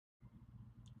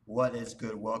What is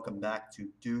good? Welcome back to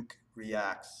Duke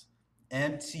Reacts.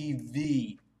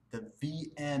 MTV, the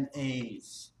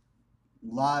VMAs,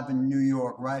 live in New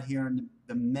York, right here in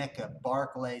the Mecca,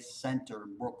 Barclays Center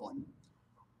in Brooklyn.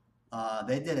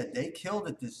 They did it. They killed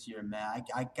it this year, man.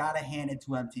 I gotta hand it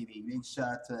to MTV. Big shout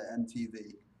out to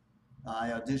MTV. I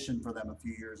auditioned for them a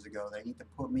few years ago. They need to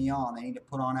put me on. They need to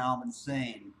put on Alvin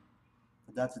Sane.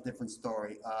 But that's a different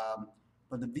story.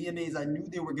 But the VMAs, I knew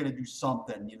they were gonna do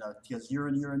something, because you're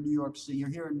in New York City, you're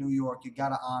here in New York, you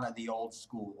gotta honor the old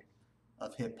school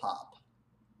of hip hop,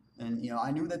 and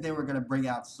I knew that they were gonna bring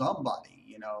out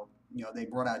somebody. They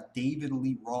brought out David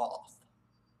Lee Roth,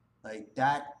 like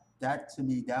that. That to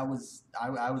me, that was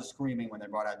I was screaming when they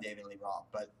brought out David Lee Roth,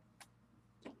 but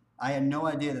I had no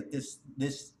idea that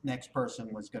this next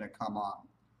person was gonna come on.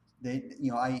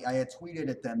 I had tweeted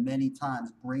at them many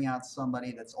times, bring out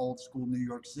somebody that's old school New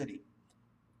York City.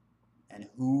 And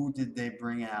who did they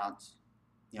bring out?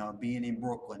 Being in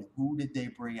Brooklyn, who did they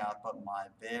bring out but my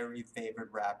very favorite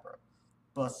rapper,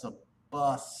 Busta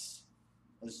Bus.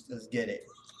 Let's get it.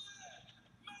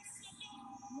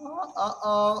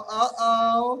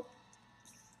 Uh-oh.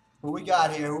 Who we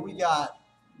got here? Who we got?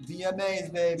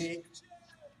 VMAs, baby.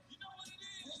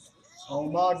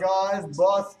 Oh my God, it's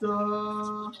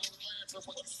Busta.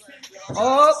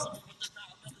 Oh!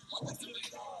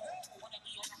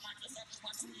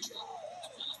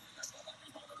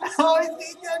 Oh,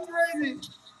 he's getting crazy.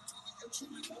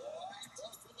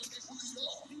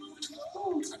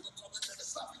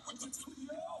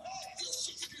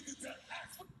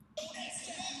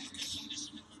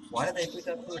 Why did they put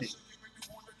that booty?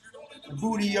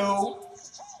 Booty, yo.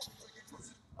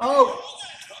 Oh,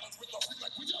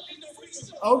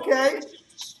 okay.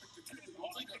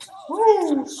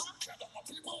 Woo.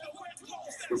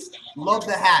 Love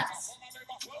the hats.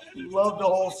 Love the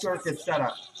whole circus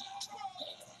setup.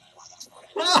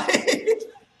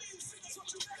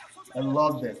 I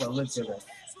love this. I live for this.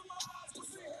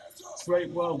 Straight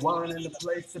well, one in the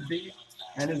place to be.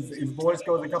 And his voice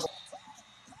goes a couple.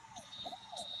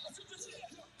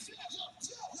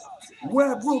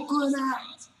 Where Brooklyn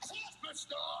at?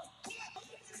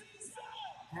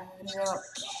 Hang up.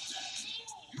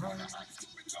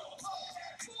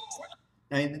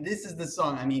 I mean, this is the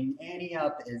song. I mean, Annie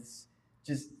Up is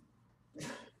just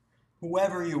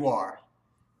whoever you are,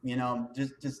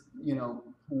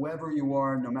 whoever you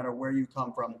are, no matter where you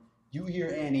come from, you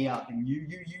hear Annie Up, and you're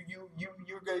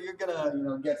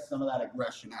gonna get some of that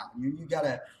aggression out. You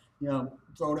gotta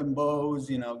throw them bows,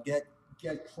 get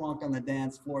crunk on the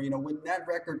dance floor. When that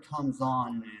record comes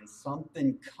on, man,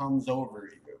 something comes over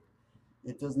you.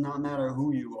 It does not matter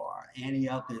who you are. Annie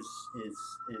Up is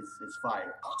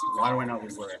fire. Why do I know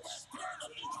these lyrics?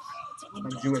 I'm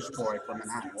a Jewish boy from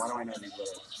Manhattan. Why do I know these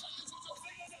lyrics?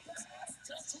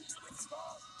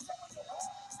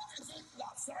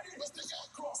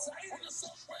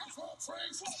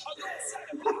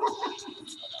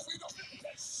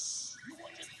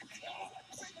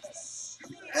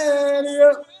 Annie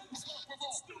Up.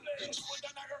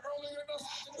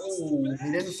 Oh,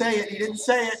 he didn't say it. He didn't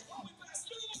say it.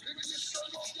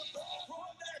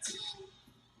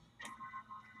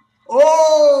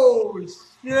 Oh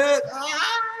shit! Ah!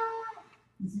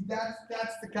 You see,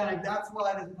 that's the kind. That's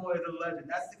why this boy is a legend.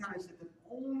 That's the kind of shit that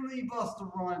only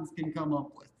Busta Rhymes can come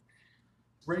up with.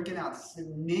 Breaking out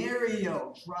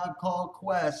Scenario, Tribe Called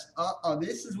Quest.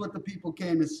 This is what the people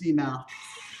came to see now.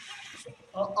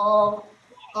 From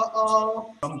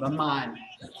the mind.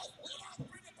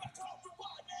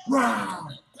 Wow.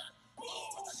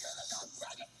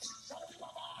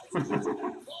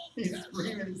 He's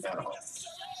screaming his head off.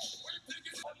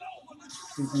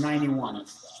 He's 91.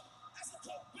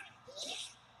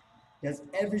 He has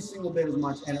every single bit as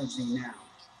much energy now.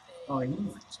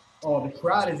 The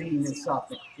crowd is eating this up.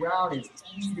 The crowd is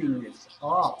eating this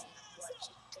up.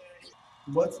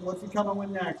 What's he coming with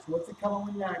next? What's he coming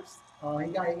with next?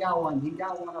 He got one. He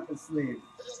got one up his sleeve.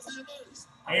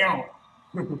 Ayo.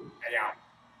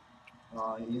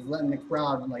 He's letting the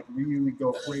crowd really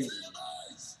go crazy.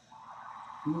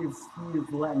 He is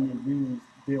letting it really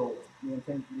build. The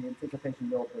anticipation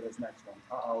build for this next one.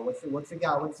 What's he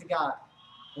got? What's he got?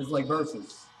 It's like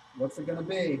verses. What's it gonna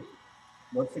be?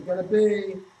 What's it gonna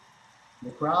be? The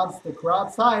crowd's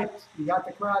hyped. You got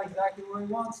the crowd exactly where he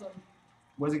wants them.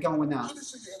 Where's it going with now?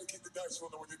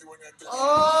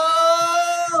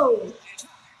 Oh!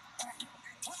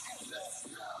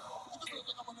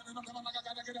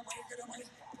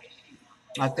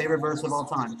 My favorite verse of all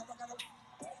time.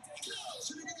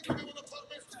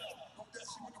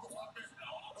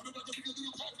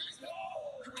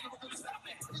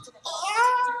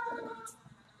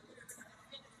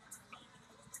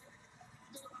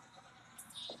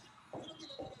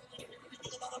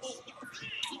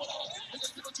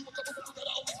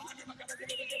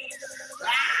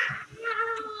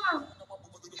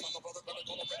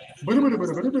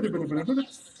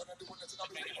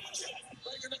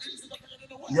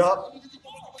 Yup.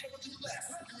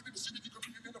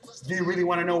 Do you really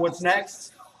want to know what's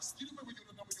next?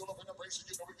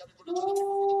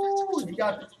 Ooh, you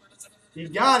got it. You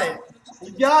got it.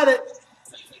 You got it.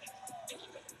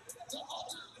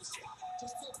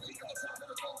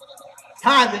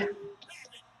 Have it.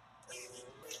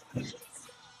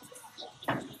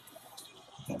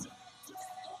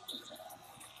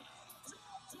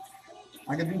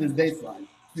 I can do this bass line.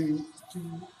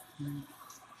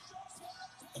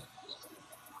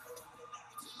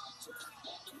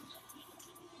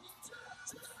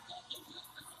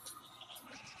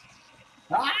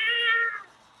 Ah!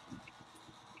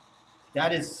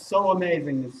 That is so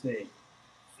amazing to see.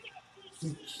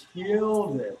 He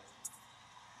killed it.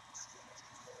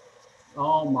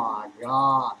 Oh my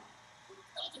God.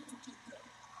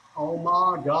 Oh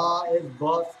my God, it's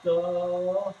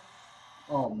Busta.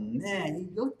 Oh man,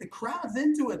 look, the crowd's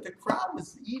into it. The crowd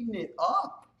was eating it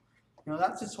up. You know,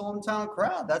 that's his hometown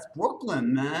crowd. That's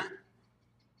Brooklyn, man.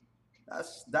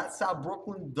 That's how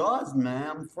Brooklyn does, man.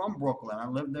 I'm from Brooklyn. I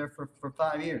lived there for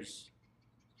 5 years.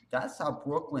 That's how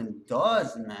Brooklyn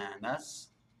does, man.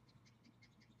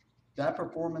 That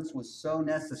performance was so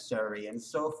necessary and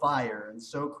so fire and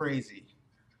so crazy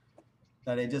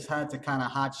that it just had to kind of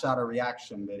hotshot a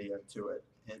reaction video to it.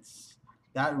 It's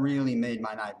that really made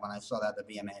my night when I saw that at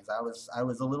the VMAs. I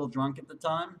was a little drunk at the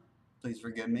time. Please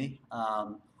forgive me.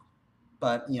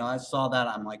 But you know, I saw that.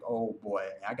 I'm like, oh boy,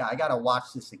 I got to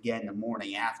watch this again the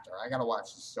morning after. I got to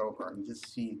watch this sober and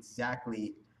just see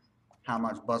exactly how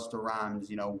much Busta Rhymes,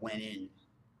 you know, went in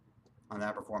on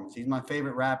that performance. He's my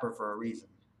favorite rapper for a reason.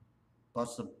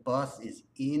 Busta Bus is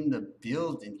in the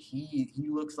building. He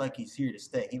looks like he's here to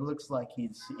stay. He looks like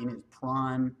he's in his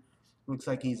prime. Looks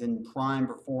like he's in prime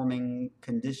performing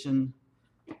condition,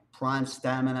 prime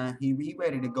stamina. He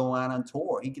ready to go out on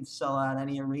tour. He could sell out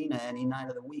any arena any night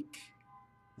of the week,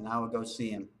 and I would go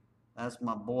see him. That's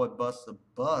my boy Busta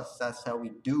Bus. That's how we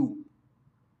do.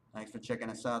 Thanks for checking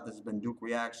us out. This has been Duke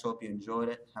Reacts. Hope you enjoyed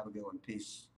it. Have a good one. Peace.